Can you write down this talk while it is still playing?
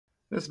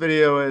This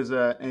video is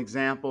an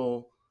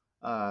example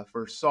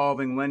for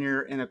solving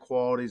linear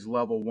inequalities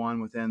level 1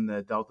 within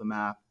the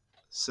DeltaMath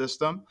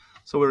system.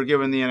 So we were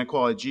given the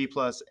inequality g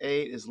plus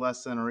 8 is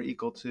less than or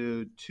equal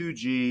to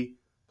 2g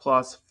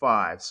plus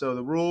 5. So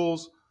the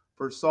rules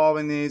for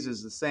solving these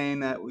is the same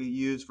that we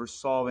use for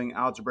solving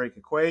algebraic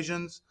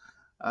equations.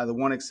 The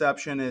one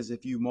exception is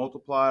if you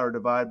multiply or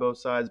divide both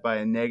sides by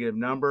a negative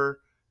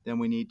number, then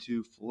we need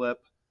to flip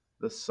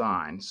the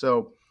sign.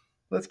 So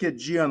let's get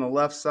g on the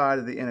left side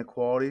of the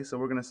inequality. So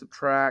we're going to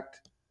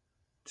subtract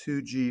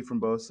 2g from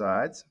both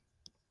sides.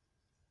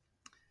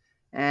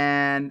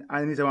 And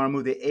that means I want to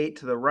move the 8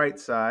 to the right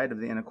side of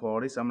the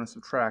inequality. So I'm going to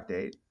subtract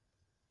 8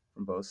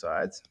 from both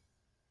sides.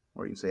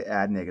 Or you can say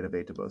add negative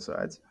 8 to both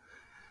sides.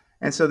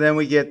 And so then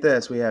we get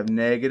this. We have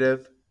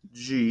negative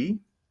g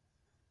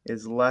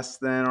is less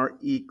than or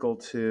equal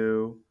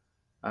to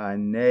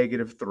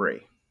negative 3.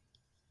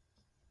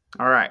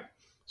 All right.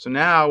 So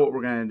now what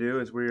we're going to do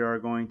is we are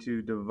going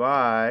to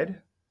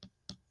divide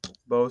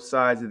both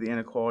sides of the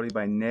inequality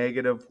by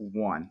negative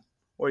 1.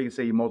 Or you can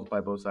say you multiply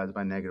both sides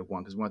by negative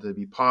 1 because we want it to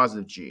be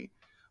positive g.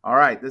 All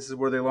right, this is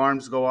where the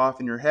alarms go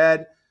off in your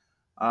head.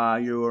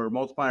 You're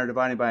multiplying or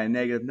dividing by a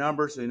negative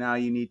number, so now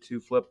you need to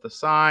flip the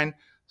sign.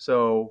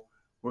 So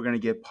we're going to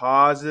get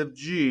positive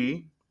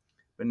g,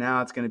 but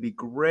now it's going to be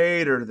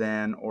greater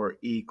than or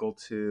equal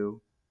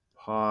to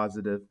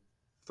positive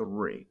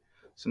 3.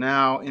 So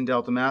now in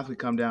DeltaMath, we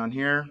come down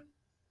here,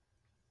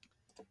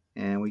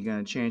 and we're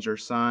going to change our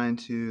sign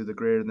to the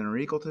greater than or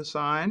equal to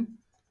sign.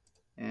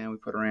 And we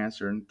put our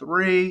answer in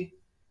 3,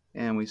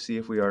 and we see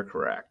if we are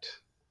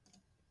correct.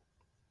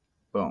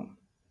 Boom.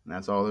 And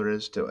that's all there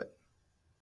is to it.